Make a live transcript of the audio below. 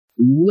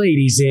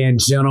Ladies and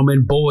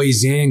gentlemen,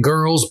 boys and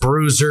girls,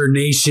 Bruiser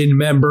Nation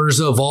members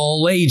of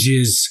all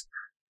ages,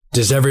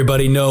 does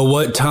everybody know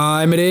what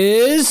time it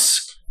is?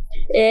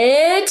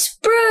 It's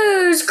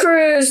Bruise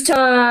Cruise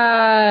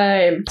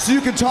time! So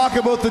you can talk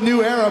about the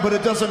new era, but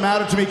it doesn't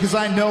matter to me because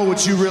I know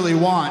what you really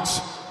want.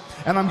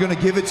 And I'm going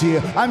to give it to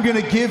you. I'm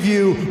going to give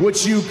you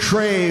what you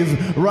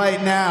crave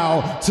right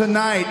now.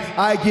 Tonight,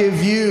 I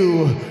give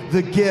you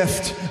the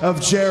gift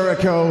of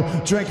Jericho.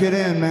 Drink it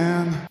in,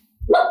 man.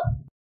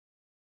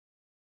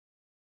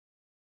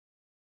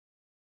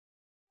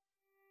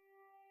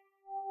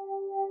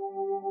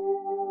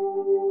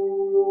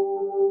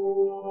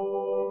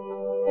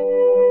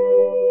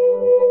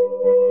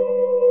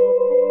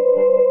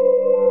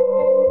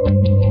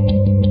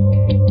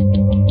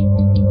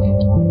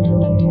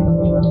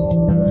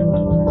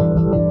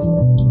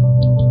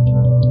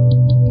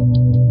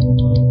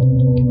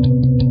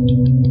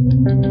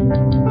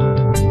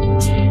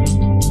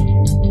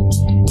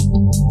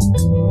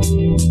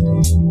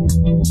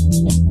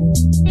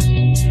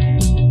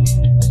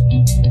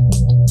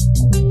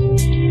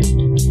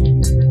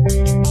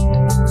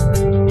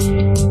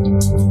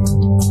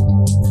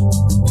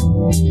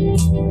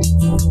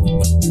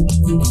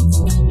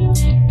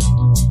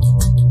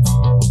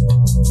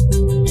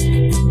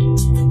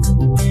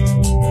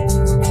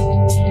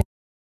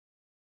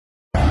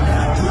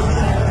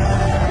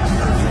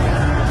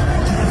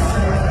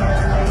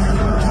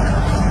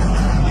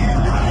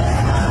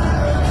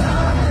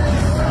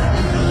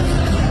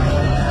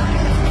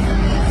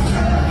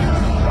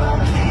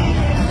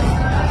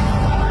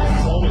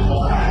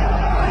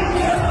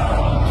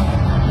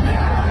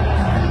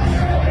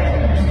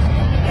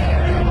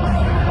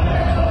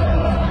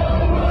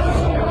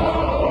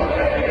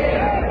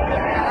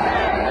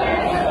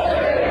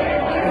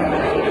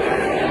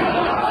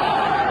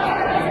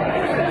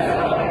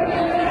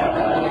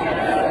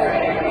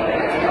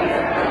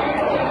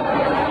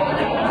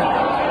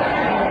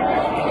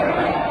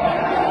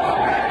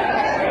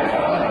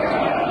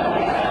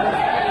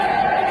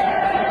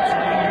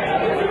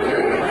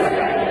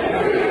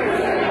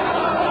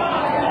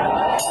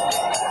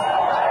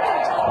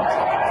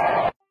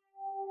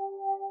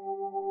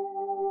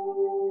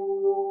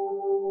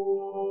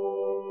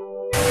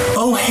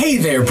 Oh, hey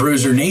there,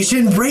 Bruiser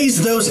Nation.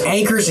 Raise those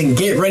anchors and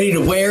get ready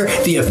to wear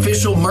the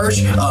official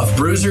merch of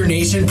Bruiser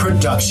Nation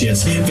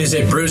Productions.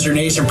 Visit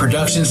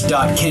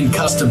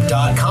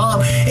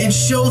bruisernationproductions.kincustom.com and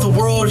show the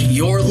world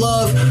your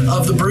love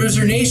of the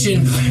Bruiser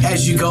Nation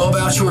as you go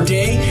about your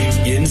day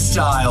in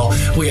style.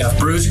 We have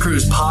Bruise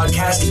Cruise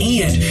podcast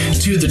and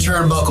To the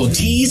Turnbuckle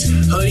tees,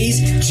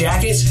 hoodies,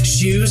 jackets,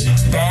 shoes,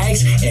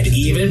 bags, and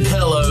even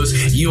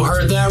pillows. You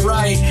heard that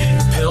right.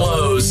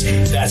 Pillows.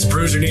 That's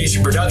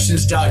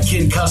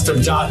bruisernationproductions.kincustom.com.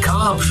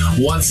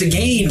 Once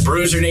again,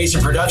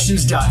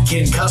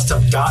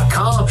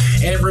 bruisernationproductions.kincustom.com.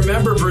 And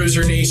remember,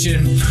 Bruiser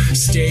Nation,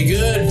 stay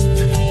good,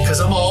 because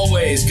I'm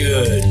always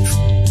good.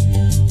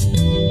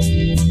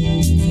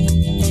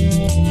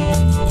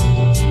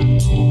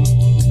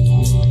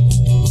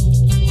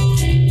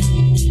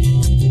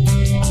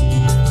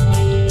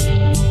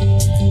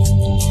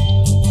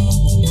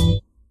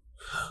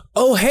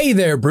 Oh, hey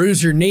there,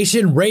 Bruiser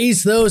Nation.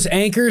 Raise those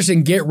anchors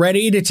and get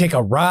ready to take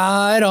a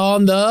ride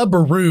on the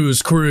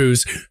Bruise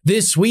Cruise.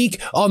 This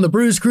week on the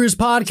Bruise Cruise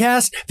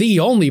podcast, the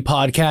only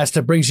podcast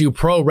that brings you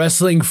pro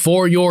wrestling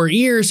for your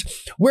ears,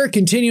 we're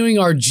continuing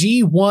our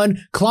G1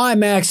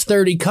 Climax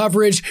 30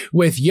 coverage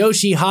with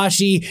Yoshi,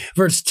 Hashi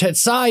versus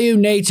Tetsayu,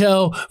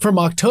 Naito from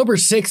October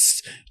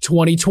 6th,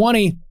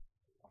 2020.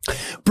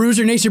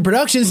 Bruiser Nation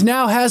Productions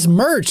now has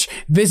merch.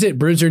 Visit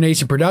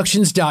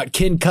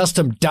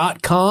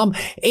bruisernationproductions.kincustom.com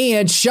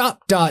and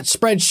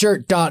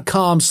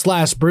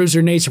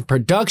shop.spreadshirt.com/Bruiser Nation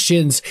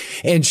Productions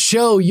and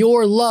show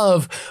your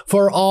love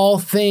for all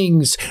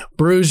things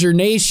Bruiser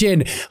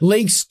Nation.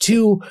 Links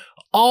to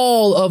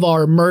all of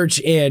our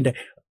merch and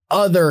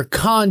other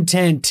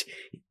content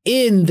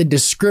in the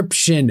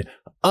description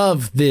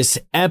of this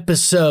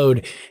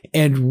episode.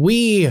 And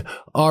we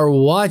are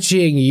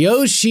watching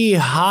Yoshi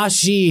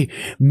Hashi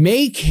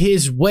make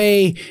his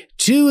way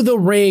to the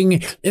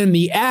ring in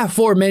the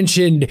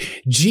aforementioned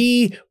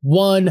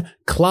G1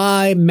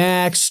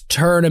 Climax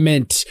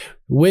tournament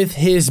with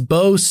his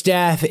bow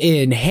staff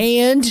in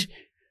hand.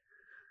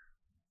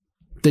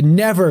 The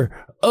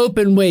never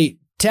open weight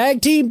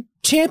tag team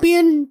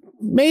champion,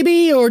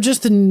 maybe, or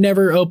just the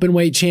never open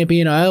weight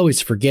champion. I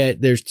always forget.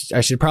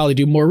 I should probably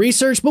do more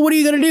research, but what are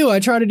you going to do? I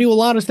try to do a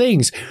lot of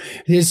things.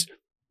 His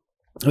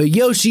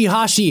Yoshi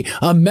Hashi,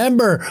 a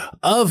member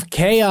of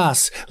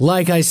Chaos,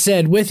 like I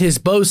said, with his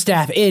bow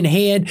staff in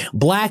hand,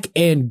 black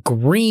and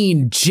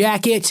green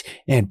jacket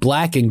and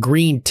black and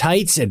green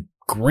tights and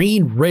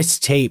green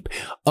wrist tape,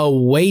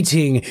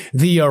 awaiting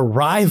the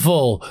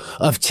arrival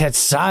of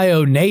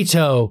Tetsayu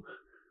Naito.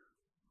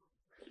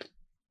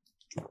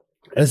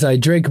 As I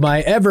drink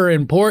my ever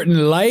important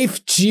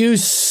life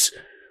juice,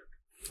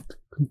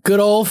 good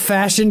old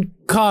fashioned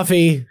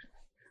coffee.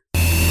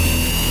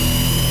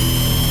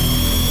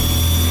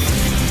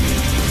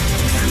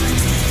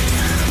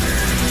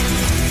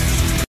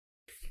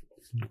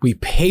 We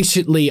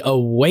patiently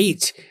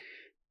await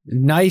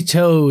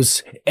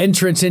Naito's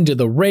entrance into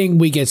the ring.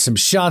 We get some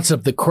shots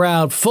of the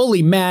crowd,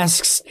 fully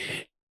masked,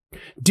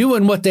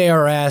 doing what they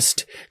are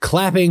asked,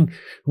 clapping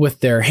with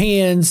their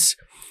hands.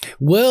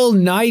 Will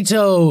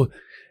Naito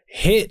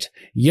hit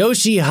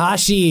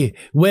Yoshi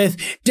with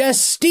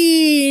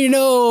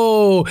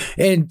Destino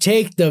and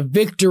take the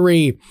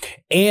victory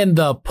and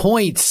the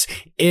points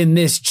in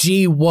this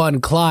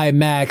G1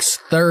 Climax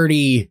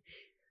 30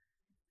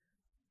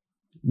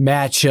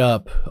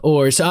 matchup?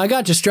 So I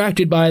got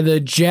distracted by the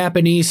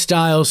Japanese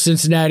style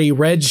Cincinnati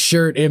red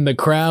shirt in the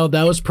crowd.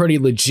 That was pretty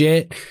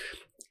legit.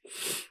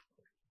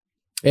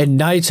 And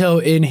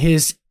Naito, in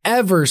his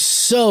ever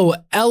so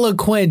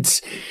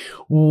eloquent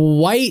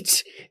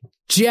white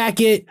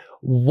jacket,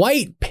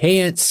 white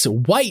pants,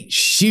 white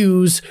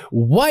shoes,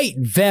 white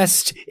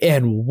vest,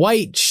 and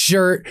white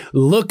shirt,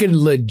 looking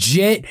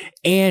legit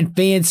and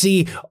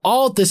fancy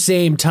all at the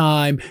same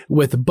time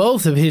with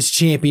both of his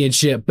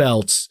championship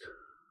belts.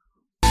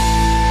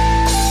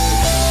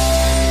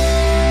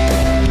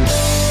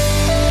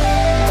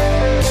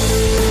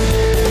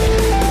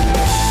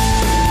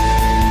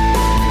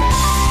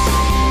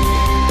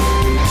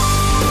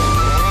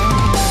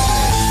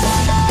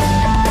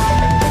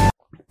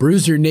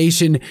 Bruiser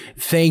Nation,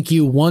 thank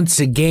you once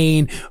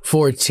again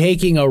for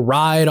taking a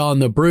ride on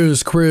the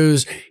Bruise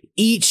Cruise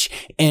each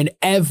and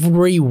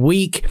every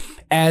week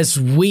as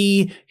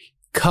we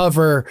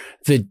cover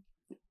the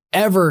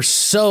ever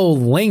so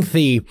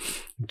lengthy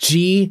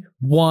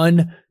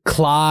G1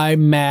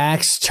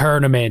 Climax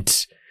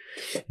tournament.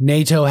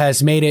 Naito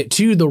has made it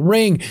to the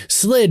ring,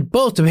 slid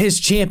both of his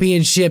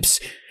championships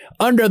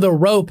under the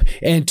rope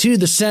and to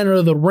the center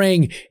of the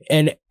ring,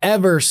 and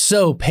ever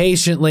so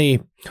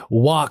patiently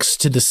walks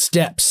to the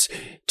steps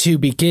to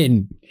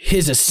begin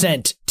his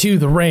ascent to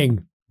the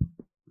ring.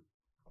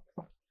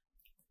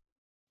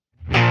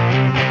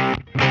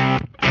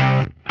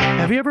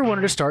 Have you ever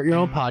wanted to start your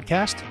own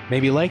podcast?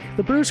 Maybe like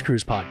the Bruise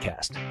Cruise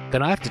podcast?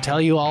 Then I have to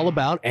tell you all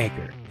about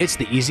Anchor. It's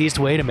the easiest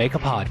way to make a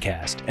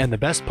podcast. And the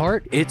best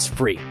part, it's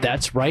free.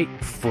 That's right,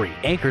 free.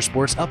 Anchor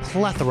sports a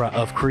plethora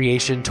of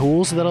creation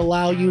tools that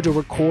allow you to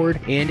record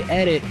and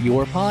edit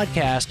your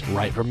podcast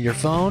right from your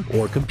phone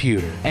or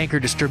computer. Anchor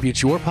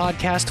distributes your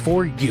podcast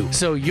for you,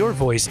 so your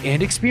voice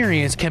and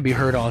experience can be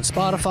heard on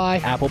Spotify,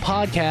 Apple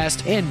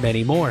Podcast, and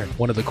many more.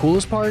 One of the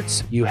coolest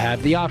parts, you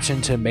have the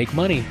option to make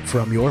money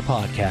from your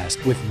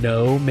podcast with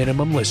no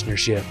minimum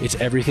listenership. It's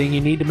everything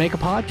you need to make a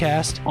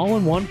podcast, all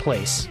in one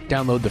place.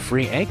 Download the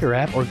free Anchor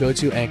app or go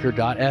to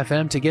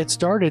anchor.fm to get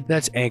started.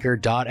 That's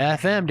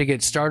anchor.fm to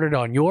get started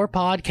on your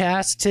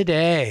podcast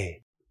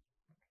today.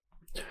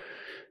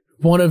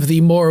 One of the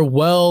more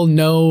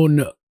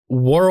well-known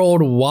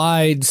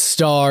worldwide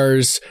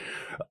stars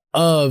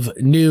of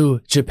New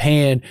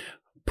Japan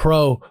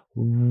Pro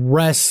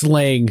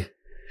Wrestling,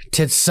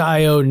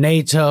 Tetsayu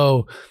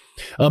Naito,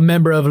 a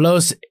member of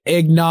Los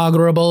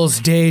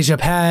Ignorables de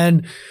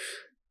Japan.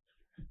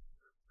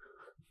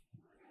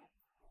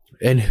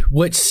 And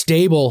which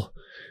stable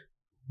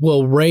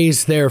will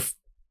raise their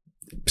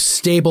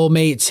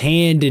stablemate's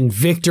hand in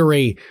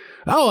victory?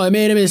 Oh, I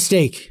made a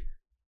mistake.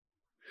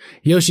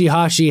 Yoshi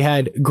Hashi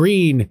had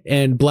green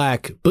and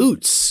black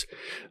boots,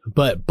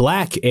 but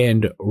black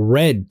and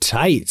red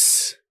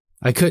tights.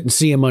 I couldn't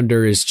see him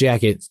under his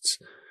jackets.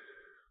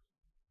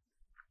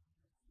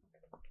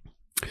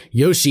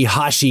 Yoshi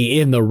Hashi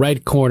in the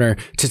red corner,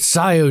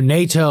 Tetsayu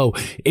Naito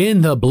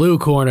in the blue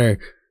corner.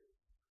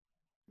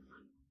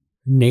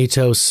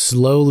 Naito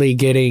slowly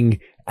getting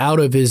out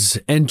of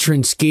his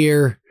entrance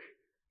gear,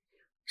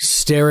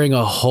 staring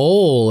a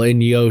hole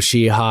in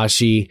Yoshi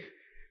Hashi.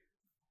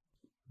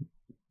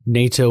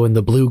 Naito in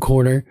the blue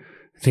corner.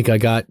 I think I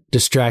got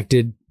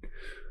distracted.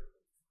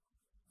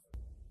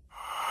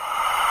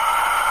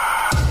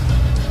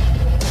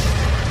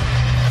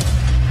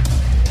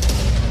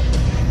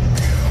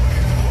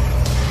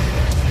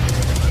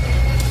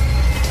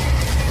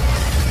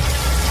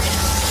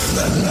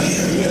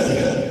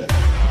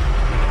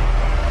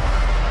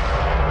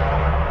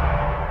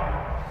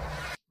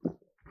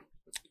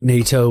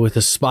 Naito with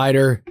a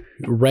spider,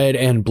 red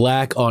and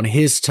black on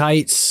his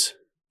tights.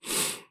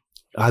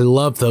 I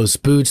love those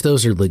boots.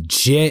 Those are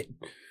legit.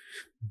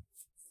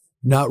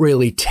 Not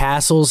really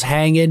tassels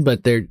hanging,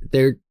 but they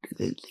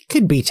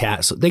could be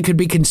tassels. They could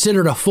be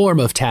considered a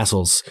form of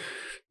tassels.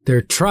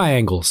 They're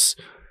triangles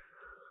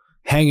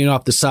hanging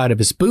off the side of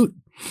his boot.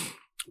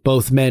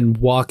 Both men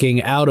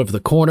walking out of the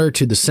corner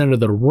to the center of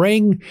the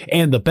ring,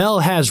 and the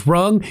bell has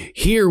rung.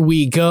 Here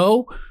we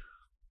go.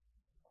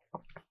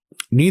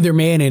 Neither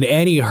man in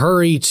any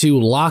hurry to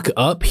lock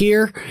up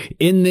here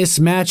in this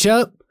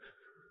matchup.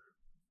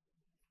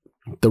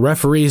 The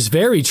referee is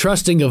very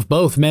trusting of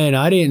both men.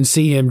 I didn't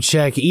see him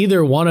check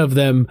either one of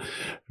them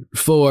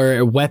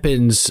for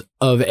weapons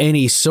of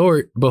any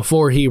sort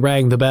before he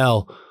rang the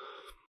bell.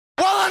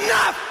 Well,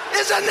 enough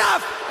is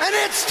enough, and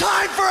it's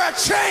time for a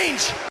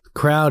change.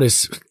 Crowd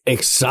is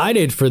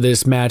excited for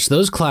this match.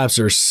 Those claps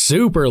are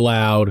super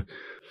loud.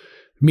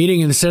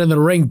 Meeting in the center of the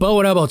ring, bow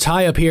and elbow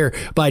tie up here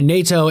by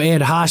Naito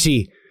and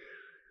Hashi.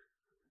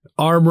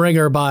 Arm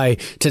wringer by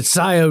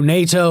Tetsayu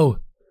Naito.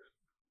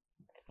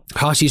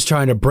 Hashi's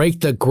trying to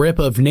break the grip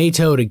of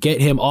Naito to get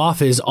him off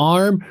his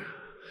arm.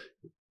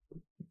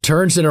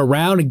 Turns it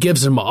around and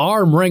gives him an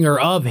arm wringer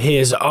of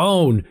his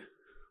own.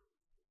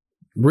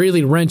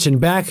 Really wrenching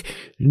back.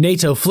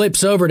 Naito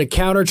flips over to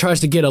counter, tries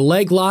to get a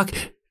leg lock.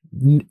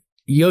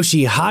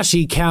 Yoshi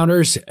Hashi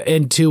counters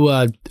into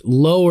a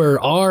lower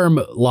arm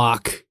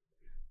lock.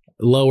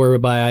 Lower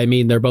by, I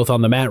mean, they're both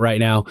on the mat right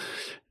now.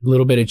 A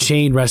little bit of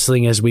chain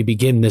wrestling as we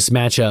begin this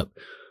matchup.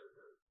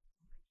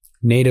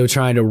 Naito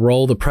trying to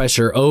roll the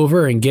pressure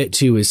over and get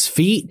to his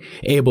feet,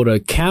 able to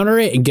counter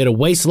it and get a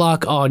waist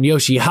lock on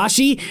Yoshi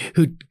Hashi,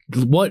 who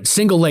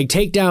single leg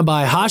takedown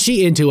by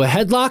Hashi into a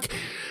headlock.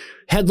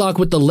 Headlock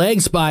with the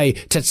legs by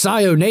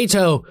Tetsayu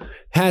Naito.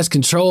 Has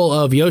control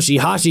of Yoshi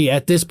Hashi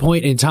at this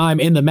point in time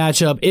in the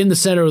matchup in the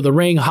center of the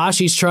ring.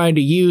 Hashi's trying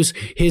to use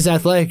his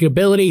athletic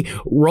ability,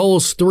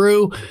 rolls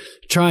through,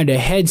 trying to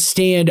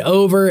headstand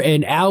over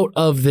and out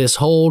of this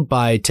hold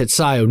by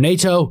Tetsayu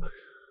Naito.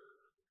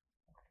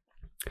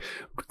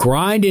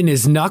 Grinding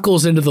his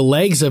knuckles into the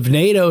legs of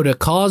Naito to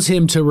cause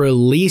him to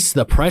release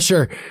the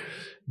pressure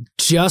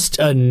just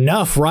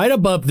enough, right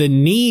above the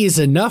knees,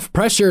 enough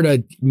pressure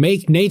to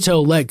make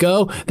Naito let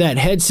go. That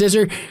head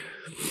scissor.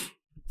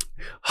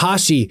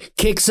 Hashi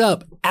kicks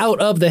up out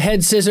of the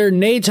head scissor.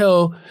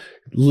 Naito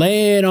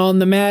laying on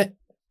the mat,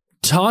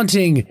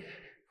 taunting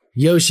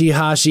Yoshi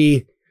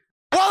Hashi.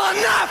 Well,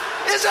 enough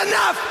is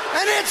enough,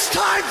 and it's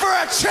time for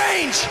a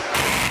change.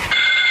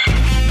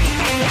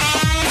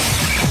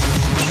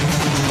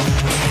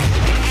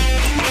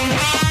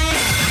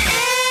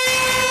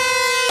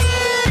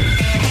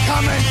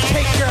 Come and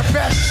take your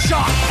best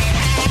shot.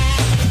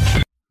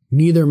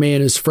 Neither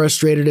man is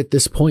frustrated at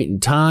this point in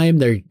time.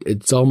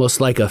 It's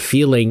almost like a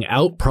feeling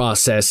out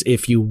process,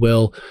 if you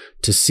will,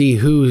 to see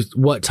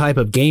what type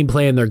of game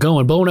plan they're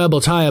going. Bone elbow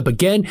tie up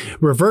again.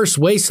 Reverse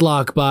waist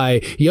lock by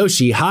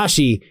Yoshi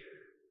Hashi.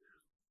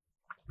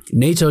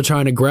 Naito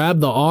trying to grab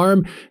the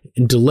arm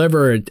and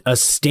deliver a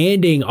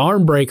standing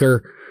arm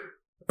breaker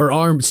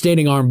or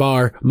standing arm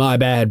bar. My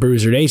bad,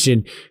 Bruiser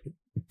Nation.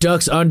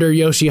 Ducks under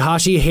Yoshi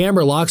Hashi.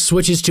 Hammerlock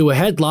switches to a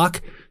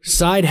headlock.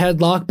 Side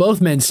headlock.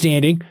 Both men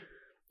standing.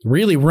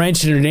 Really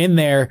wrenching it in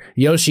there.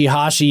 Yoshi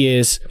Hashi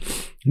is.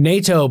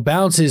 Naito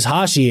bounces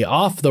Hashi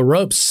off the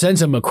ropes,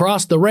 sends him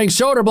across the ring.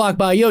 Shoulder block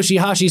by Yoshi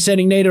Hashi,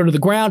 sending Naito to the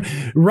ground.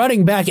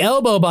 Running back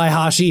elbow by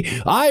Hashi.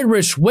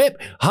 Irish whip.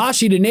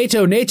 Hashi to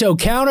Naito. Naito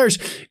counters.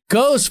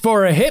 Goes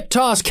for a hip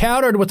toss,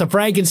 countered with a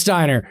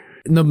Frankensteiner.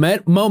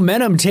 The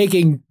momentum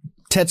taking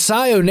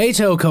Tetsayu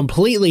Naito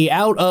completely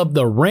out of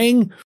the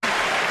ring.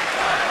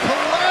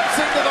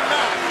 Collapsing to the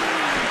mat.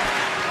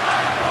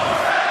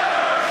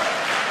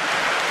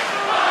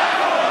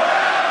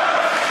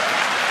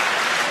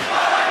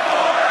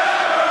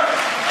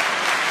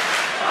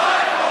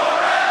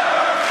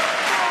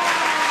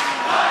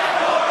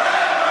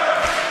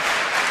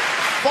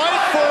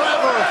 Fight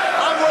forever.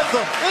 I'm with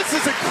them. This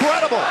is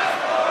incredible.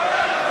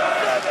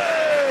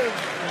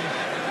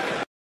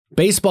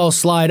 Baseball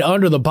slide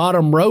under the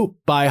bottom rope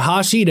by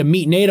Hashi to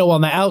meet Naito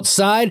on the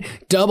outside.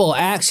 Double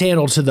axe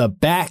handle to the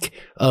back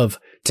of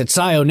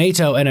Tetsayu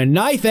Naito and a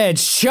knife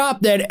edge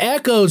chop that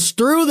echoes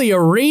through the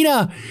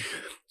arena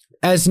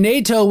as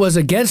Naito was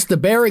against the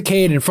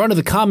barricade in front of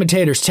the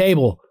commentator's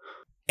table.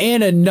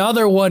 And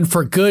another one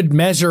for good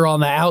measure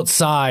on the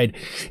outside.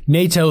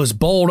 Naito's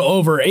bowled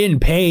over in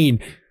pain.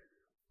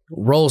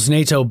 Rolls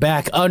Naito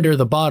back under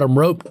the bottom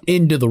rope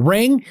into the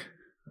ring.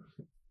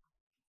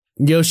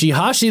 Yoshi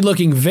Hashi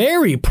looking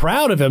very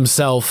proud of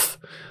himself.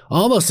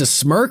 Almost a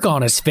smirk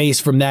on his face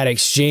from that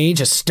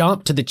exchange. A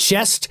stomp to the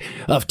chest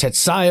of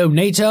Tetsayu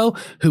Naito,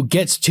 who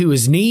gets to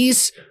his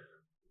knees.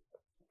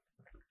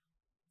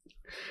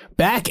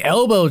 Back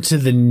elbow to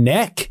the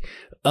neck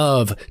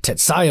of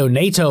Tetsayu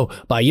Naito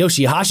by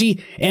Yoshi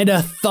Hashi. And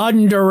a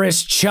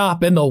thunderous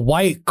chop in the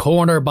white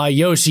corner by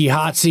Yoshi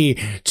Hashi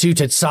to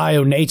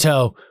Tetsayu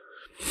Naito.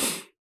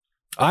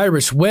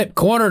 Irish whip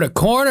corner to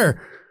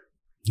corner.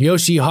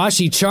 Yoshi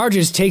Hashi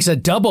charges, takes a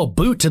double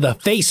boot to the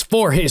face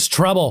for his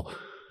trouble.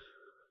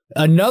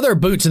 Another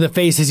boot to the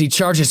face as he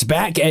charges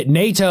back at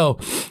Naito.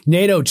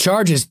 Naito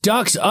charges,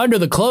 ducks under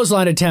the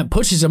clothesline attempt,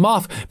 pushes him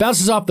off,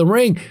 bounces off the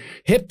ring.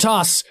 Hip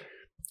toss,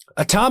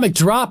 atomic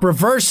drop,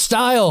 reverse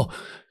style.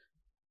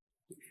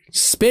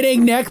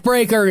 Spinning neck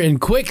breaker in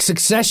quick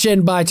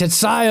succession by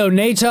Tetsayu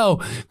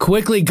Naito.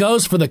 Quickly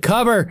goes for the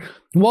cover.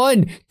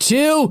 1,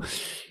 2...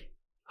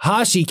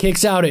 Hashi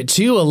kicks out at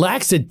 2, a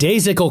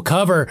lackadaisical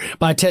cover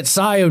by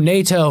Tetsayu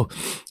Naito.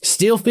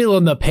 Still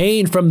feeling the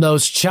pain from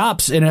those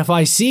chops, and if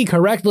I see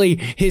correctly,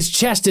 his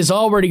chest is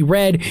already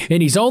red,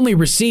 and he's only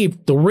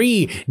received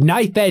 3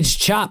 knife-edge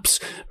chops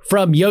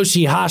from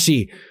Yoshi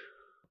Hashi.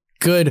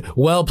 Good,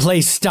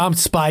 well-placed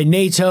stomps by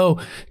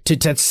Naito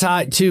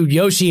to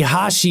Yoshi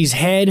Hashi's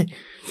head,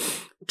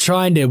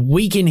 trying to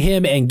weaken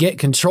him and get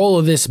control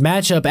of this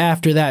matchup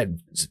after that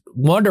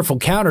wonderful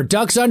counter.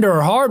 Ducks under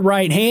a hard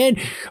right hand.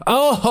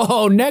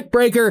 Oh, neck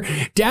breaker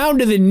down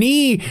to the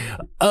knee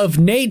of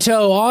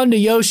Naito onto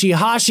Yoshi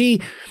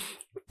Hashi.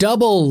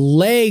 Double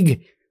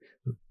leg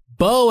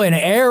bow and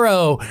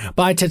arrow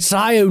by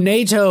Tetsayu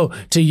Naito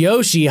to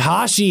Yoshi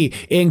Hashi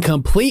in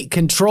complete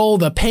control.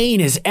 The pain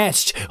is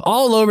etched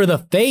all over the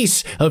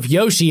face of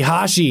Yoshi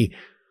Hashi.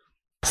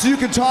 So you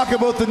can talk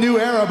about the new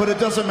era, but it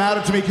doesn't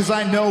matter to me because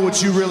I know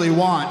what you really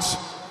want.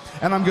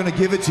 And I'm going to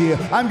give it to you.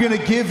 I'm going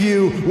to give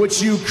you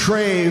what you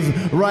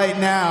crave right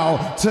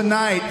now.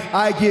 Tonight,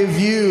 I give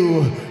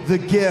you the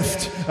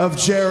gift of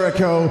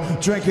Jericho.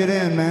 Drink it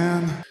in,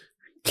 man.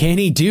 Can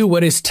he do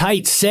what his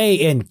tights say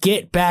and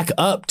get back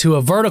up to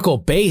a vertical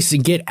base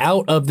and get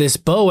out of this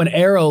bow and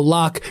arrow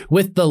lock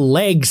with the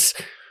legs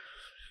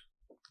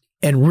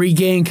and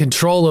regain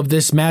control of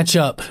this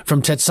matchup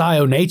from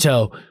Tetsayu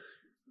Naito?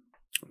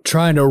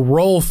 Trying to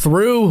roll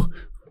through,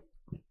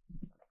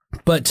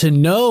 but to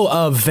no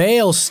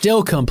avail,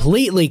 still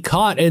completely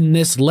caught in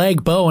this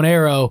leg bow and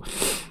arrow.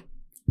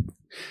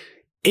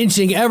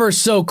 Inching ever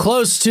so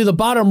close to the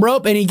bottom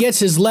rope, and he gets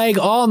his leg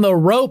on the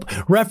rope.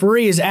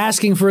 Referee is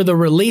asking for the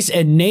release,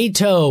 and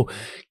Naito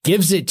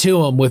gives it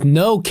to him with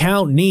no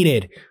count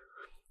needed.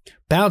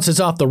 Bounces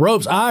off the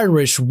ropes.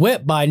 Irish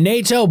whip by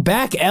Naito.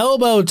 Back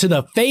elbow to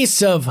the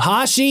face of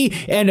Hashi,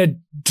 and a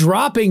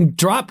sliding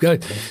drop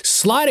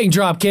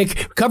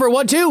kick. Cover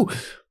 1, 2.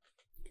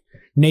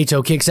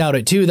 Naito kicks out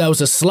at 2. That was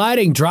a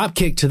sliding drop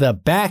kick to the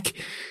back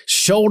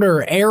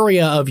shoulder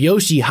area of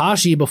Yoshi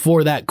Hashi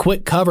before that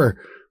quick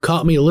cover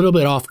caught me a little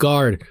bit off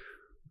guard.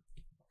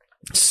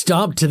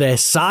 Stomp to the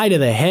side of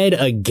the head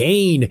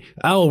again.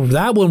 Oh,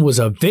 that one was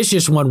a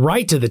vicious one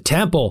right to the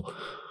temple.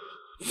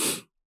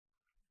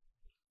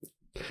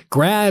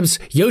 Grabs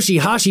Yoshi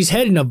Hashi's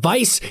head in a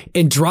vice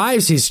and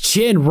drives his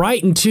chin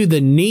right into the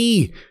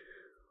knee.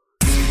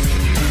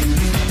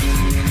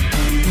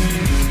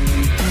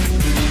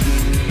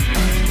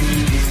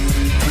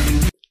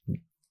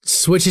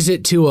 Switches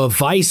it to a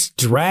vice,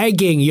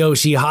 dragging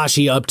Yoshi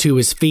Hashi up to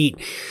his feet.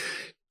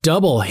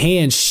 Double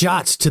hand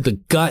shots to the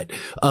gut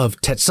of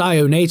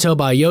Tetsayu Naito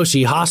by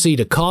Yoshi Hashi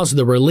to cause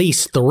the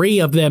release. 3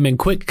 of them in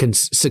quick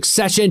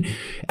succession.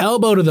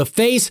 Elbow to the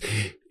face.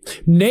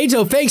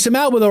 Naito fakes him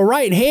out with a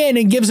right hand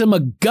and gives him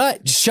a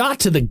gut shot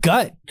to the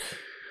gut.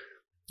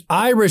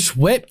 Irish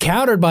whip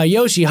countered by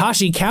Yoshi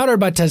Hashi, countered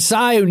by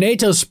Tetsayu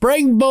Naito.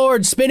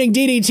 Springboard spinning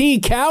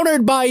DDT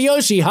countered by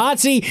Yoshi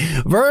Hashi.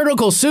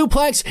 Vertical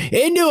suplex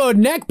into a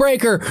neck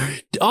breaker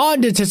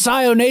onto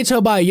Tetsayu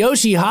Naito by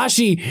Yoshi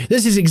Hashi.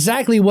 This is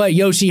exactly what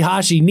Yoshi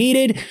Hashi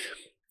needed.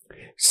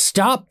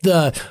 Stop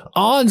the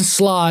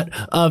onslaught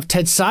of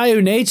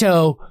Tetsayu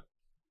Naito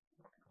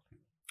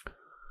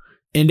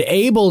and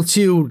able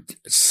to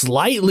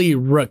slightly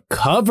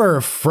recover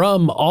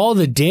from all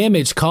the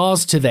damage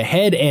caused to the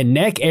head and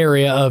neck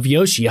area of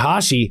Yoshi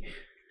Hashi.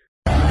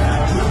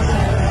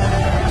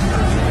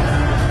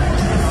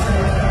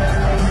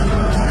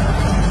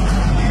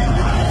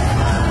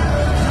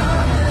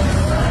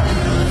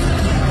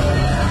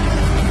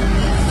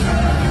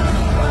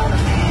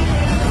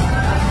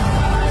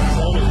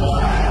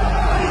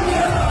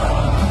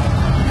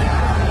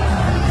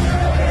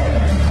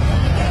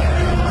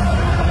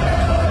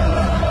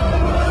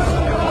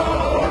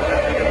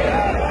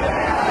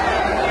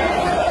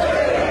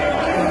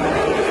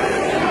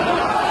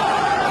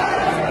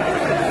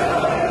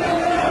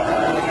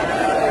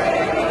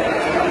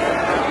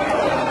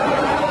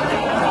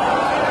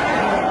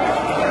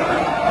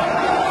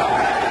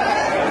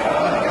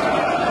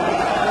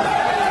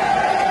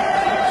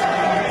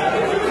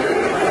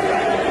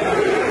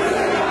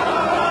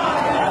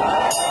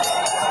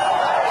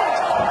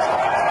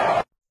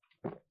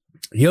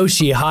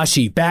 Yoshi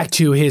Hashi back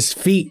to his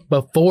feet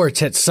before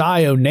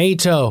Tetsayu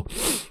Naito,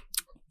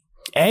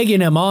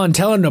 egging him on,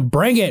 telling him to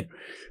bring it.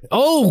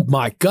 Oh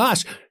my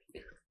gosh.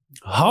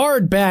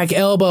 Hard back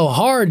elbow,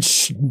 hard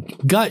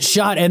gut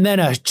shot, and then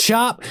a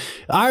chop.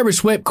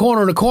 Irish whip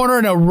corner to corner,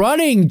 and a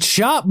running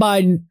chop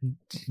by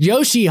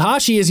Yoshi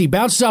Hashi as he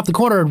bounces off the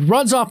corner and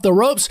runs off the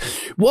ropes.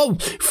 Whoa,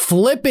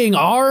 flipping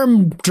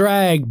arm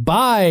drag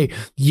by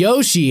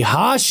Yoshi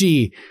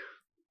Hashi.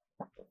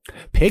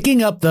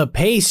 Picking up the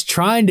pace,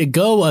 trying to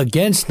go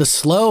against the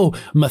slow,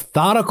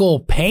 methodical,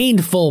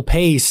 painful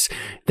pace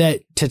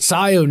that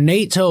Tetsayu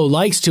Naito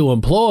likes to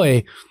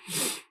employ.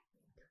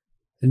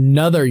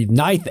 Another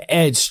knife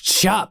edge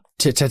chop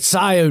to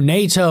Tetsayu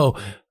Naito,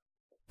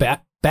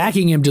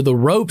 backing him to the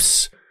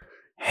ropes.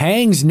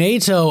 Hangs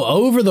Naito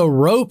over the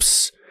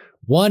ropes.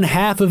 One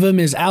half of him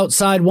is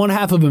outside, one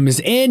half of him is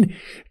in.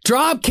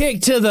 Drop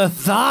kick to the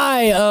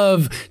thigh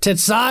of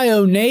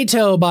Tetsayu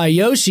Naito by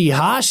Yoshi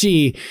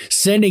Hashi,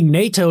 sending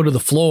Naito to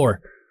the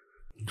floor.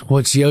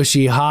 What's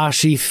Yoshi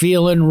Hashi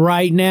feeling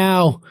right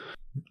now?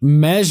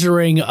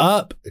 Measuring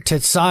up,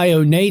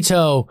 Tetsayu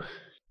Naito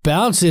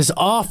bounces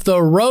off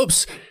the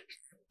ropes.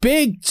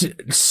 Big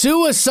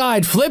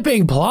suicide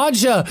flipping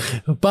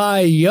plancha by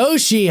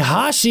Yoshi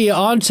Hashi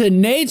onto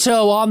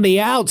Naito on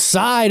the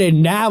outside,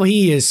 and now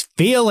he is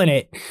feeling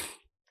it.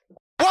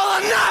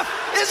 Well, enough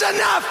is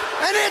enough,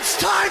 and it's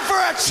time for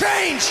a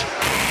change.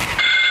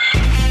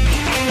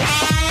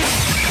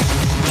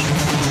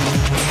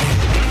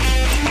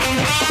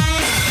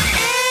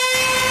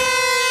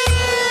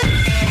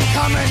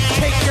 Come and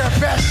take your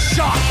best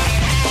shot.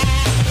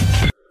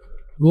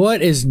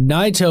 What is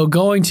Naito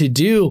going to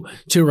do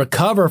to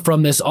recover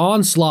from this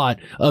onslaught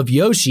of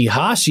Yoshi?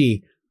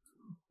 Hashi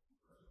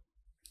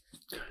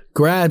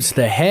grabs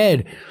the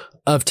head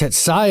of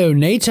Tetsayu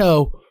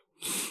Naito,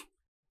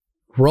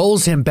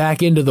 rolls him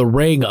back into the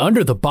ring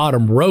under the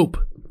bottom rope.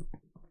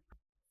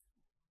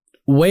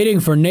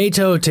 Waiting for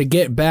Naito to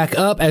get back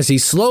up as he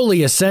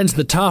slowly ascends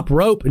the top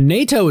rope,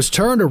 Naito is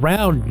turned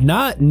around,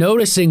 not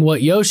noticing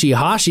what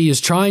Hashi is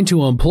trying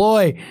to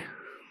employ.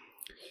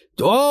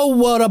 Oh,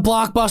 what a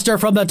blockbuster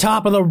from the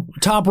top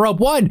rope.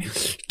 1,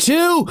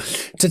 2.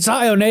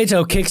 Tetsayu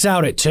Naito kicks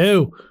out at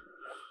 2.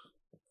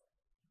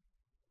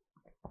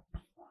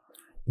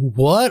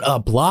 What a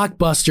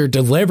blockbuster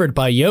delivered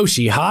by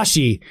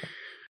Hashi.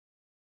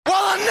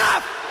 Well,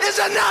 enough is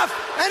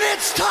enough, and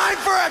it's time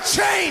for a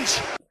change.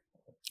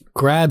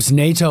 Grabs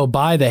Naito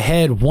by the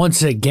head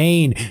once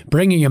again,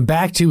 bringing him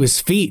back to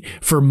his feet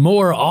for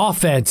more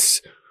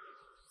offense.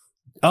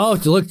 Oh,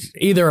 look,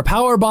 either a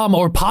powerbomb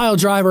or pile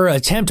driver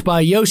attempt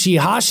by Hashi.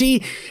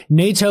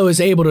 Naito is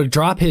able to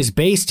drop his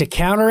base to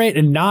counter it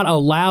and not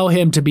allow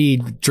him to be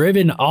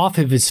driven off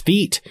of his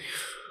feet.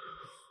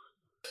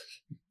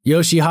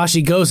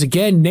 Hashi goes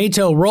again.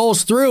 Naito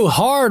rolls through,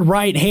 hard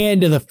right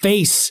hand to the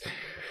face,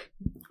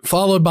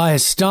 followed by a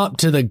stomp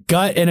to the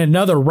gut and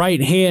another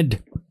right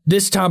hand.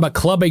 This time a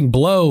clubbing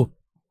blow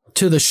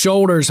to the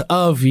shoulders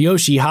of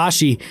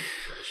Hashi.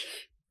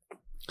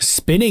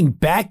 Spinning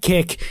back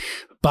kick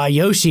by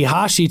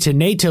Hashi to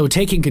Naito,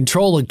 taking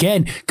control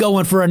again,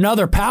 going for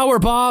another power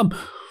bomb.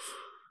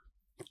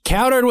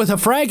 Countered with a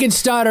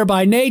Frankensteiner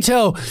by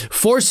Naito,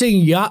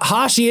 forcing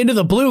Hashi into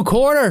the blue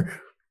corner.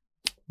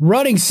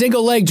 Running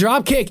single leg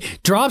drop kick,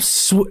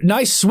 drops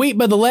nice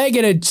sweep of the leg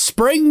and a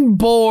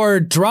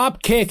springboard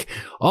drop kick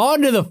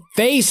onto the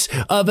face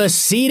of a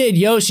seated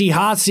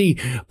Hashi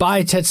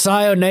by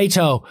Tetsayu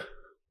Naito.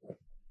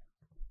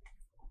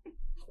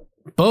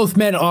 Both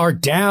men are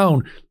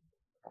down.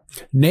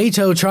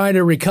 Naito trying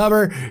to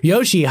recover.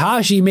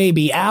 Hashi may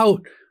be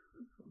out.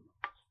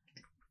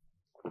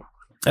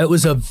 It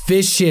was a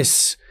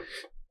vicious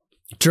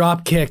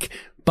drop kick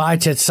by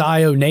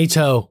Tetsayu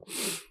Naito.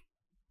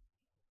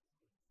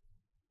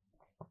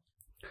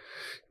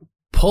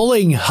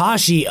 Pulling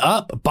Hashi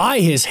up by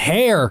his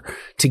hair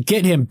to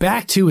get him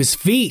back to his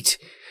feet.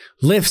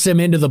 Lifts him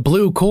into the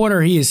blue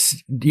corner. He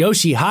is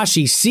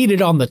Hashi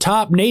seated on the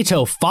top.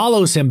 Naito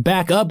follows him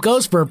back up,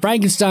 goes for a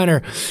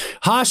Frankensteiner.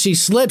 Hashi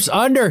slips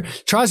under,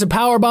 tries a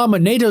powerbomb,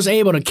 but Nato's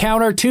able to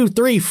counter. 2,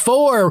 3,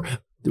 4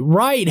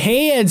 right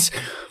hands.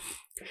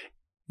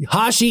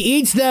 Hashi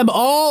eats them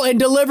all and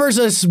delivers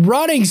a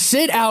running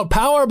sit-out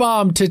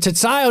powerbomb to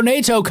Tetsayu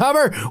Naito.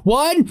 Cover.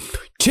 1,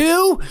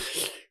 2.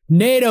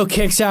 Naito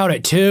kicks out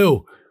at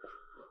 2.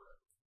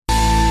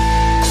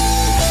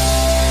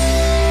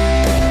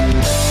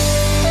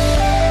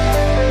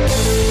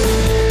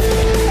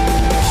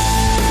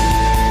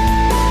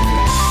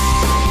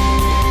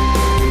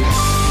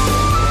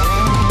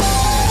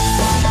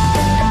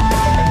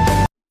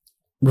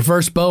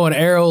 Reverse bow and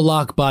arrow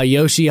lock by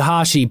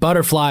Hashi.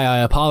 Butterfly, I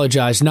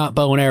apologize, not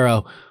bow and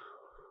arrow.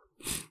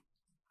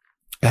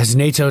 As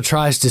Naito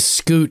tries to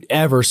scoot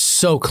ever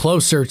so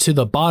closer to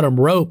the bottom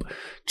rope,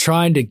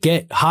 trying to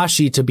get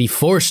Hashi to be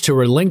forced to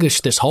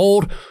relinquish this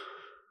hold.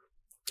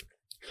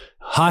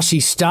 Hashi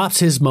stops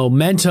his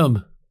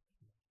momentum.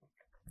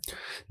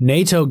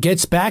 Naito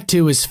gets back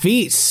to his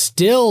feet,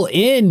 still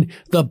in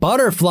the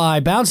butterfly,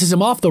 bounces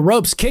him off the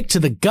ropes, kick to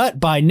the gut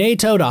by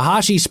Naito to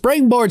Hashi,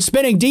 springboard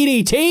spinning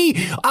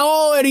DDT.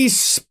 Oh, and he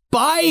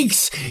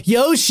spikes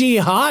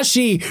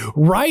Hashi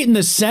right in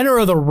the center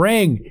of the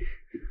ring.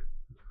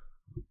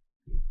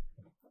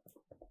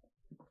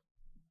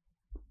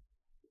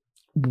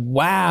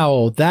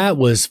 Wow, that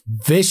was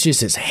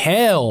vicious as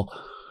hell.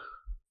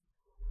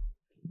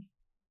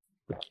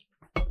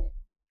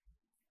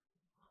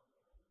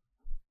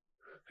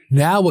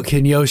 Now what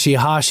can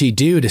Hashi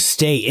do to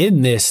stay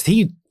in this?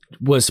 He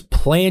was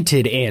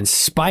planted and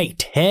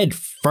spiked head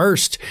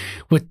first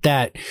with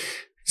that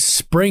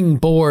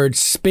springboard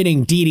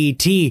spinning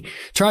DDT.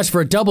 Tries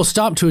for a double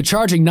stomp to a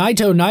charging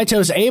Naito.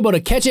 Naito's able to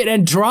catch it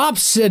and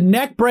drops a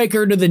neck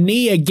breaker to the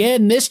knee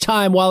again, this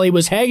time while he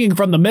was hanging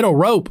from the middle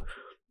rope.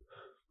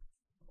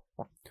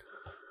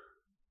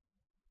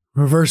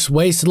 Reverse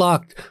waist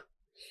lock.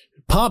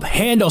 Pump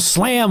handle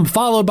slam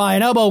followed by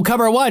an elbow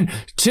cover. 1,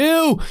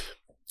 2.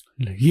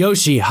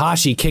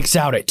 Hashi kicks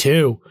out at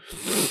 2.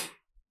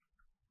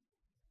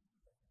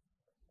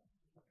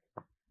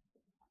 I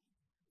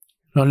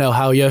don't know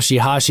how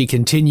Hashi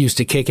continues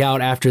to kick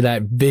out after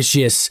that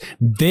vicious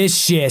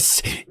DDT.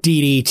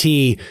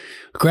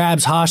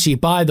 Grabs Hashi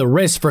by the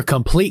wrist for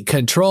complete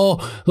control.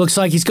 Looks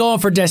like he's going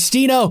for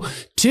Destino.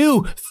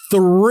 2,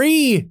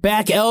 3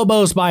 back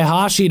elbows by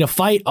Hashi to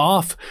fight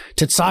off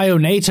Tetsayu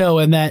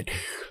Naito, and that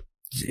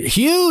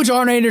huge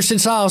Arn Anderson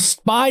style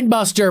spine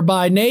buster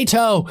by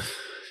Naito.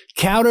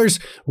 Counters,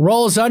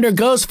 rolls under,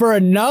 goes for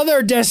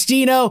another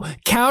Destino,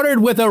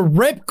 countered with a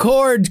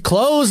ripcord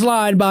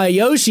clothesline by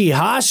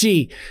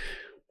Hashi.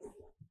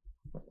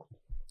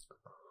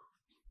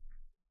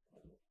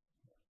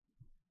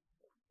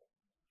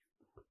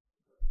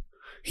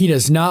 He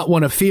does not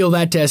want to feel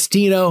that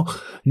Destino.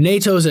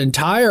 Naito's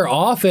entire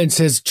offense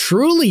has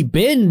truly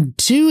been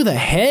to the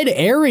head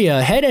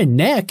area, head and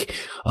neck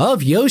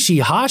of Yoshi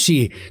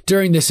Hashi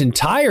during this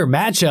entire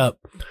matchup,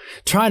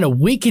 trying to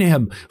weaken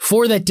him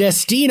for that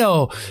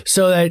Destino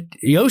so that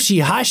Yoshi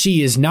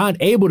Hashi is not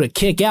able to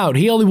kick out.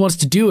 He only wants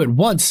to do it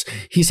once.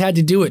 He's had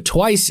to do it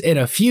twice in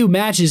a few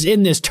matches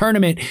in this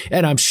tournament,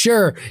 and I'm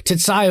sure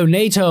Tetsayu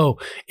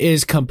Naito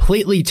is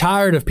completely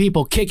tired of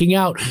people kicking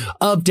out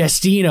of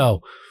Destino.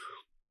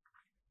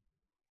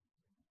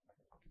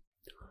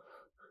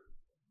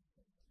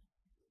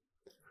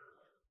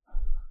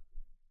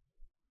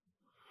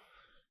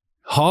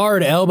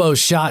 Hard elbow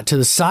shot to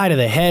the side of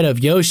the head of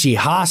Yoshi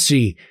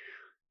Hashi.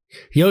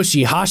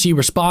 Yoshi Hashi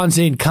responds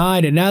in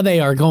kind, and now they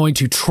are going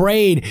to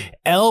trade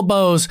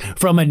elbows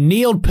from a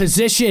kneeled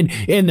position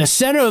in the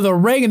center of the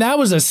ring, and that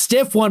was a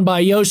stiff one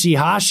by Yoshi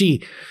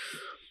Hashi.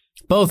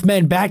 Both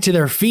men back to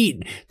their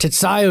feet.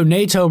 Tetsayu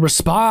Naito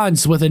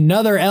responds with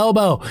another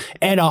elbow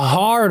and a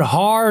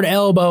hard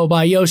elbow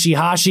by Yoshi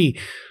Hashi.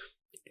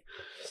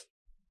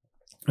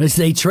 As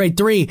they trade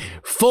 3,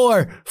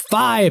 4,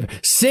 5,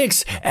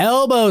 6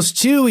 elbows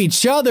to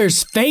each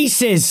other's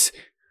faces.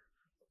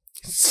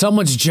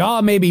 Someone's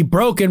jaw may be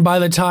broken by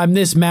the time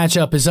this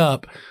matchup is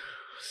up.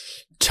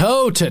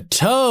 Toe to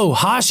toe,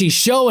 Hashi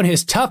showing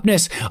his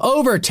toughness,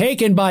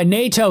 overtaken by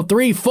Naito.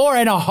 3, 4,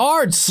 and a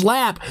hard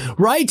slap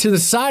right to the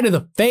side of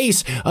the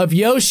face of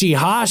Yoshi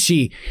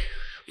Hashi.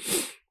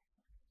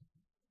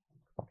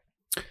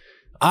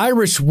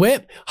 Irish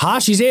whip.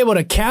 Hashi's able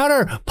to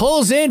counter,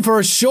 pulls in for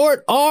a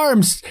short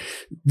arms,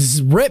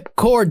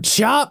 ripcord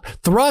chop,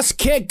 thrust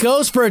kick,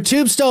 goes for a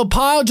tombstone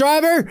pile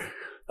driver.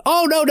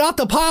 Oh no, not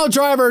the pile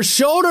driver,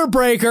 shoulder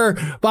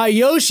breaker by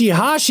Yoshi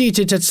Hashi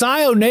to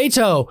Tetsayu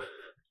Naito.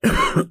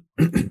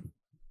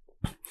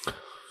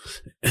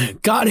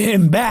 Got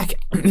him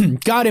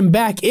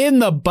back in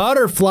the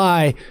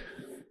butterfly.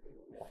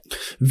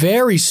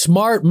 Very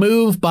smart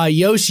move by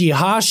Yoshi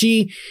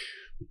Hashi.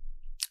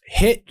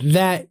 Hit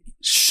that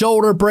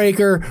shoulder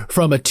breaker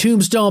from a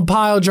tombstone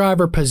pile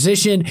driver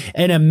position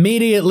and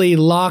immediately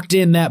locked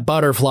in that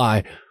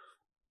butterfly.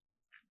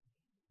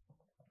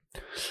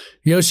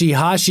 Yoshi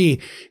Hashi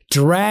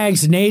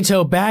drags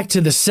Naito back to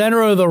the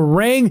center of the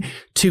ring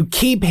to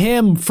keep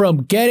him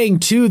from getting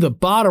to the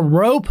bottom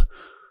rope.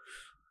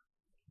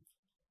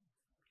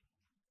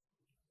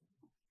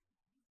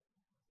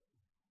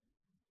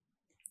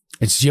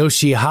 It's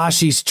Yoshi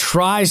Hashi's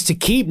tries to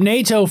keep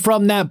Naito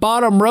from that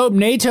bottom rope.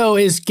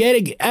 Naito is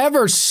getting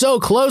ever so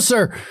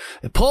closer.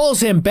 It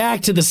pulls him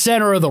back to the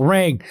center of the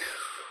ring.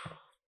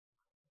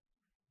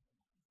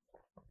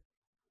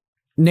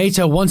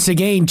 Naito once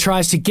again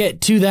tries to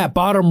get to that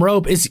bottom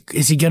rope. Is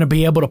he going to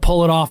be able to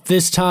pull it off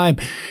this time?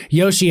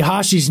 Yoshi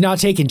Hashi's not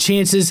taking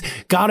chances.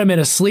 Got him in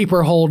a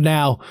sleeper hold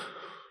now.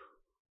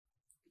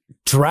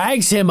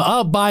 Drags him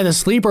up by the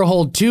sleeper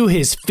hold to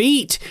his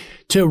feet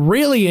to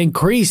really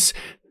increase.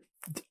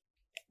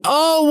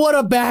 Oh, what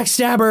a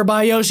backstabber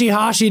by Yoshi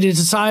Hashi to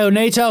Tetsayu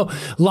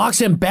Naito. Locks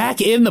him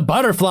back in the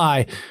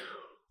butterfly.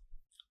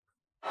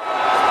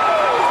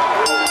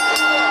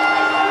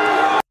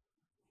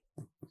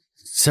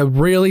 It's a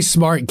really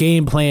smart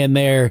game plan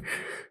there.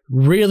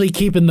 Really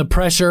keeping the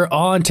pressure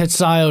on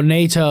Tetsayu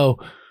Naito.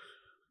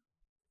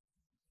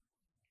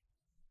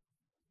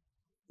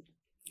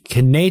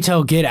 Can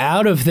Naito get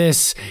out of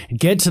this and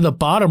get to the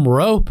bottom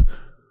rope?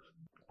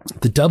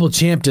 The double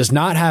champ does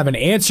not have an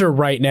answer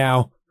right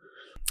now.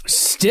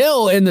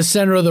 Still in the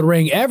center of the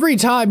ring. Every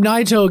time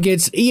Naito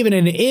gets even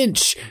an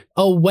inch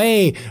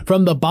away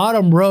from the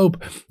bottom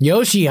rope,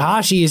 Yoshi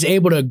Hashi is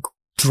able to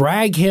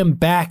drag him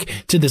back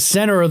to the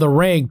center of the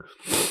ring.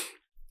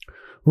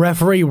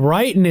 Referee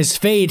right in his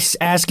face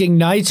asking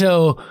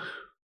Naito,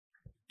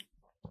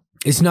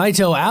 is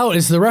Naito out?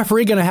 Is the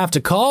referee going to have to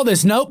call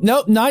this? Nope.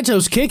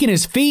 Naito's kicking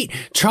his feet,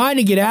 trying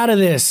to get out of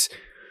this.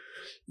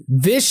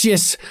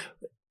 Vicious,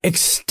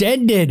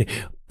 extended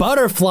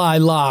butterfly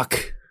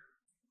lock.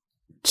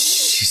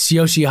 Jeez,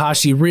 Yoshi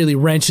Hashi really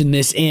wrenching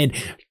this in.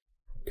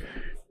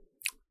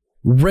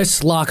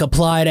 Wrist lock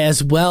applied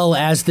as well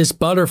as this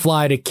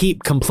butterfly to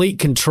keep complete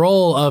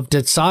control of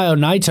Tetsayu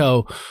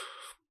Naito.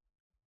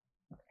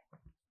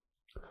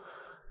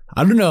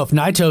 I don't know if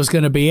Naito's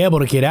going to be able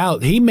to get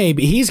out.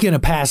 He's going to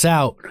pass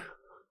out.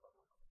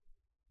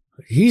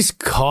 He's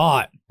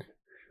caught.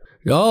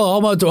 Oh,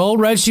 almost old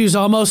Red Shoes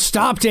almost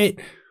stopped it.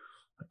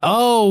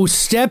 Oh,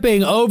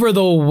 stepping over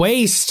the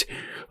waist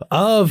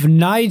of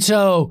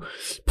Naito,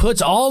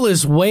 puts all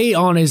his weight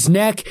on his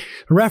neck.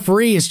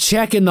 Referee is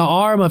checking the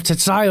arm of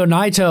Tetsayu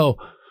Naito.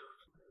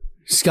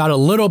 He's got a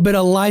little bit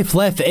of life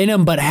left in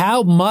him, but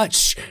how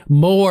much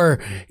more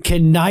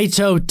can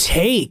Naito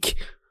take?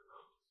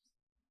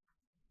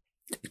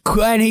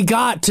 And he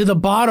got to the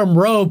bottom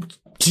rope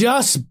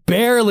just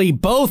barely.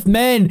 Both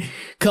men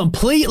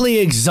completely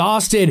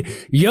exhausted.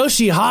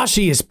 Yoshi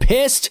Hashi is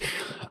pissed,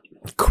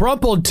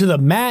 crumpled to the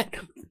mat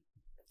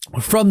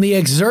from the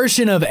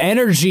exertion of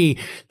energy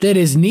that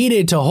is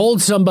needed to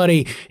hold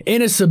somebody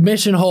in a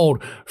submission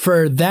hold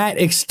for that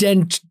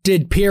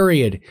extended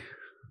period.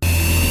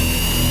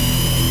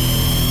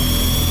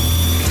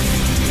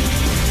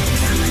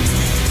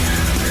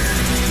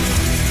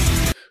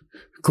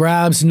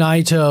 grabs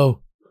Naito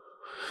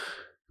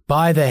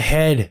by the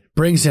head,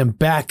 brings him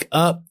back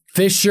up.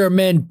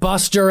 Fisherman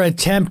Buster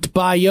attempt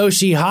by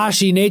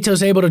Yoshi-Hashi.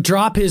 Naito's able to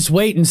drop his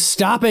weight and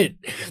stop it.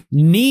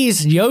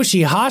 Knees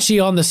Yoshi-Hashi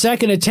on the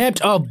second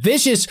attempt. A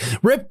vicious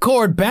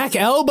ripcord back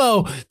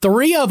elbow.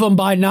 3 of them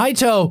by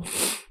Naito.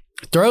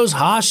 Throws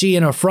Hashi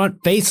in a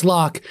front face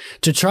lock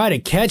to try to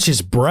catch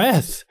his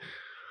breath.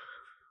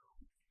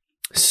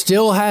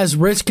 Still has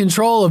wrist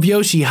control of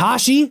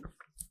Yoshi-Hashi.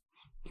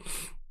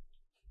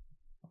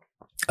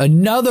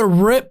 Another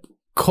rip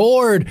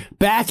cord,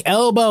 back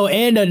elbow,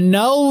 and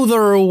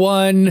another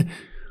one.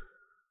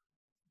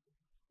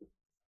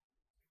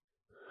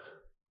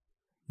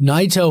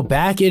 Naito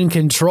back in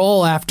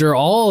control after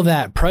all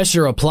that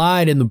pressure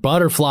applied in the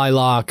butterfly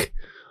lock.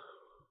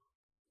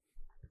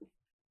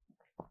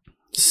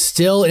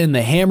 Still in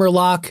the hammer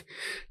lock.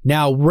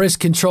 Now wrist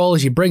control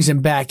as he brings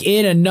him back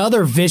in.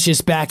 Another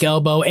vicious back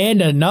elbow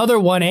and another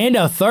one and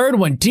a third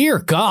one. Dear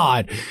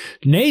God,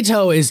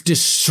 Naito is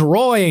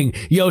destroying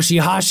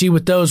Yoshi-Hashi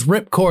with those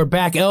ripcord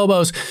back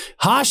elbows.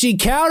 Hashi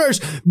counters.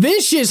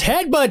 Vicious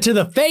headbutt to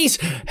the face.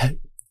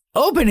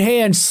 Open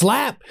hand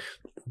slap.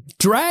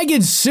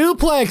 Dragon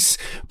suplex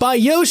by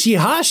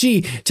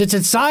Yoshi-Hashi to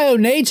Tetsayu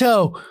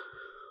Naito.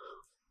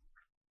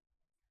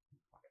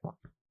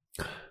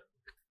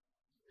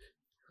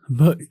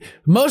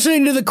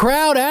 Motioning to the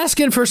crowd,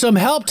 asking for some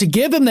help to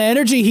give him the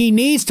energy he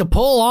needs to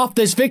pull off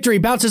this victory.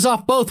 Bounces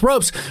off both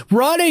ropes.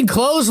 Running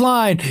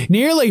clothesline.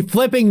 Nearly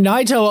flipping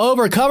Naito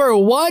over. Cover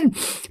 1,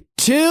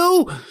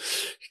 2.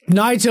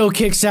 Naito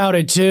kicks out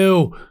at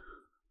 2.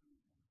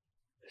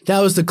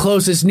 That was the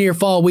closest near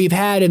fall we've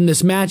had in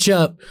this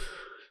matchup.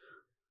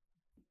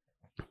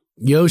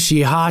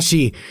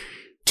 Yoshi-Hashi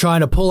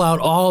trying to pull out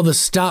all the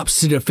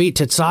stops to defeat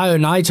Tetsayu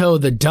Naito,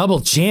 the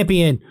double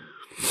champion.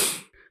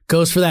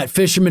 Goes for that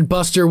Fisherman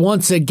Buster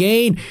once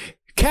again.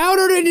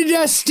 Countered into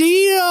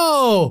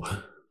Destino.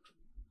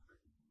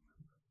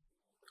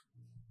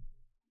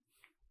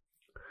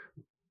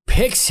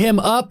 Picks him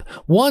up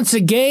once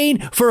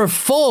again for a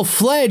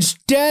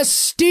full-fledged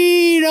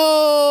Destino.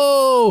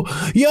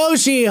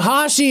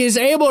 Yoshi-Hashi is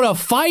able to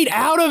fight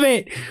out of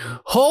it.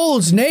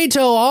 Holds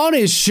Naito on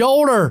his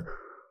shoulder.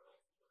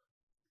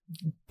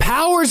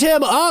 Powers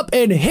him up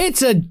and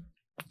hits a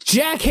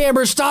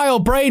jackhammer style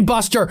brain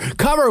buster.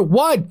 Cover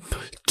 1,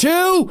 2.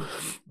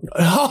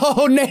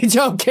 Oh,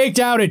 Naito kicked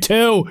out at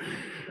 2.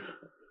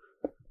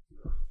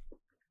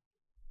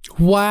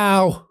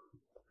 Wow.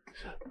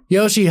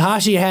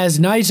 Yoshi-Hashi has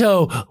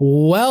Naito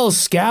well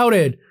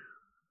scouted.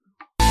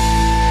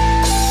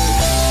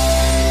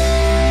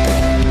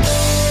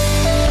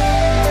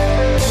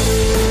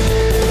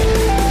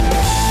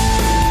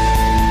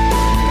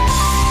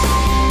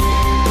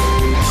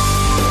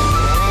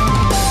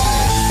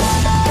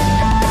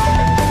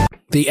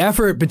 The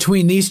effort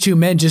between these two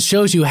men just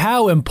shows you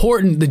how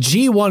important the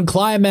G1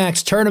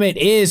 Climax tournament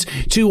is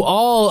to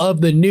all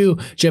of the New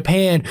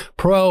Japan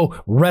Pro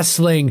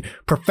Wrestling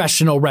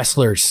professional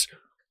wrestlers.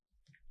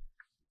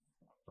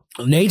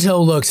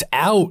 Naito looks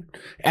out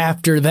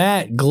after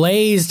that,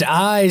 glazed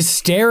eyes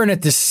staring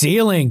at the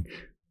ceiling.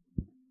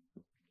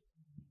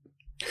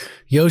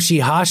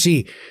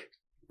 Yoshi-Hashi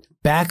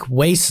back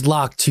waist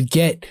lock to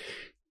get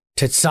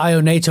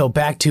Tetsayu Naito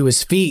back to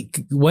his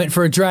feet. Went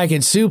for a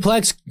dragon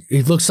suplex.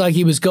 It looks like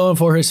he was going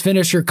for his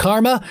finisher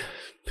Karma.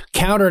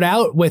 Countered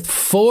out with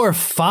 4,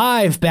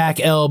 5 back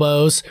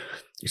elbows.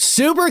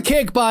 Super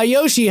kick by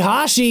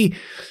Yoshi-Hashi.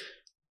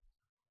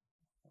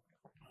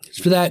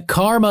 For that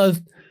Karma.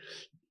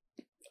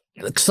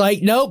 Looks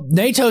like, nope.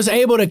 Naito's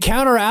able to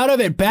counter out of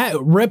it. Back,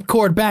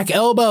 ripcord back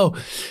elbow.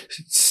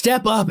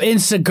 Step up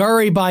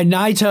enziguri by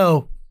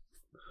Naito.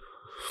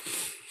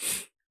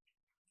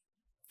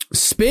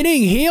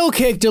 Spinning heel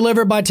kick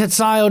delivered by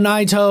Tetsayu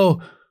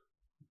Naito.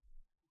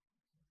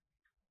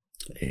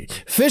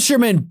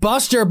 Fisherman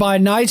Buster by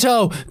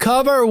Naito.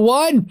 Cover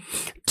 1,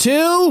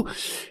 2.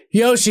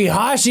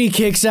 Yoshi-Hashi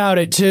kicks out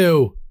at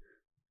 2.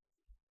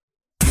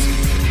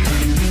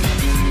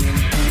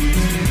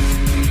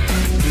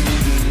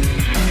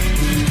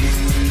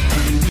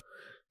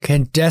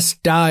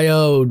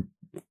 Destino.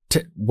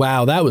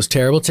 Wow, that was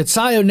terrible.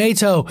 Tetsayu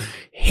Naito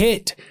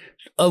hit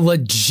a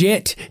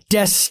legit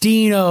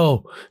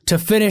Destino to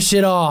finish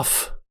it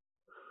off.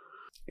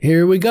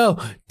 Here we go.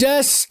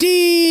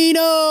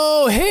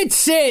 Destino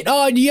hits it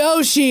on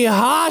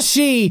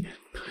Yoshi-Hashi.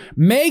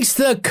 Makes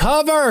the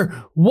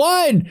cover.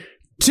 1,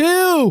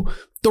 2,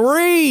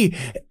 3.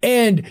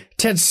 And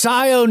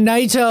Tetsayu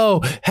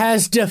Naito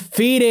has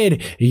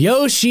defeated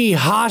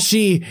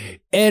Yoshi-Hashi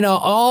in an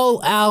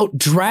all-out,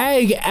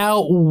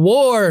 drag-out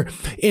war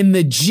in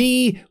the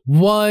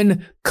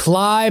G1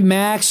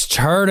 Climax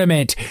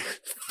Tournament.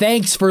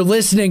 Thanks for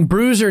listening,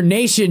 Bruiser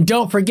Nation.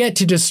 Don't forget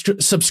to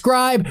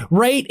subscribe,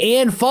 rate,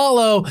 and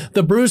follow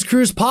the Bruise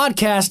Cruise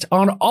podcast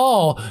on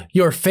all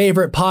your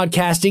favorite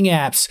podcasting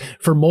apps.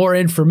 For more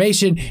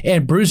information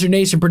and Bruiser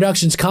Nation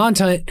Productions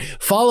content,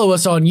 follow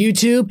us on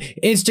YouTube,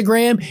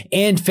 Instagram,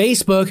 and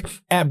Facebook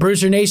at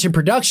Bruiser Nation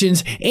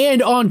Productions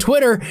and on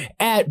Twitter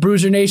at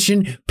Bruiser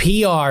Nation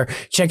PR.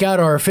 Check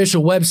out our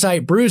official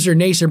website,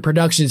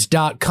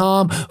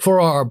 BruiserNationProductions.com, for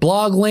our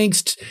blog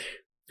links,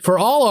 for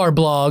all our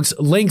blogs,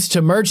 links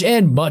to merch,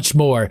 and much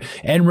more.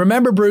 And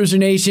remember, Bruiser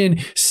Nation,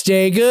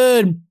 stay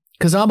good,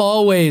 because I'm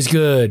always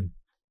good.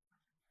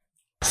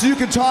 So you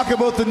can talk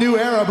about the new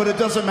era, but it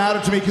doesn't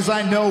matter to me because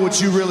I know what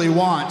you really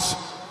want.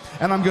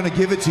 And I'm going to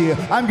give it to you.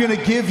 I'm going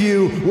to give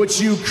you what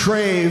you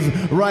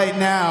crave right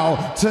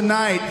now.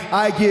 Tonight,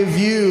 I give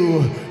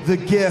you the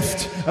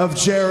gift of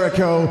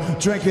Jericho.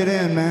 Drink it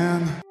in,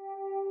 man.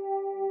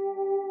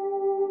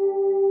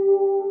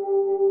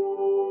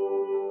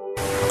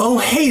 Oh,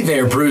 hey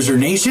there, Bruiser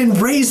Nation.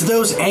 Raise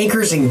those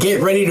anchors and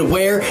get ready to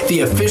wear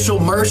the official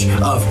merch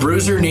of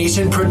Bruiser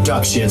Nation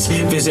Productions.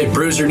 Visit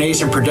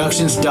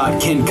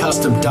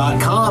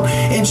BruiserNationProductions.kincustom.com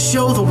and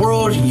show the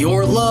world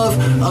your love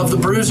of the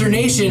Bruiser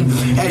Nation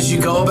as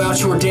you go about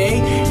your day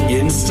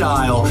in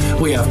style.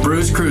 We have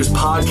Bruise Cruise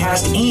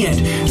podcast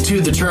and To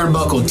the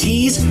Turnbuckle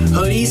tees,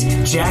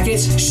 hoodies,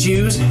 jackets,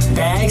 shoes,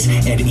 bags,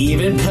 and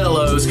even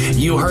pillows.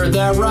 You heard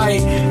that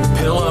right.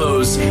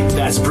 Pillows.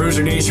 That's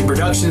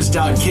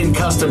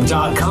BruiserNationProductions.kincustom.com.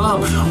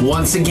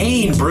 Once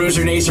again,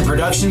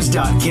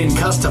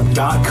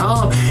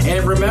 BruiserNationProductions.kincustom.com.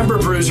 And remember,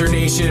 Bruiser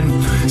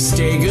Nation,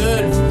 stay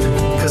good,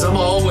 because I'm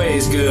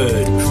always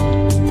good.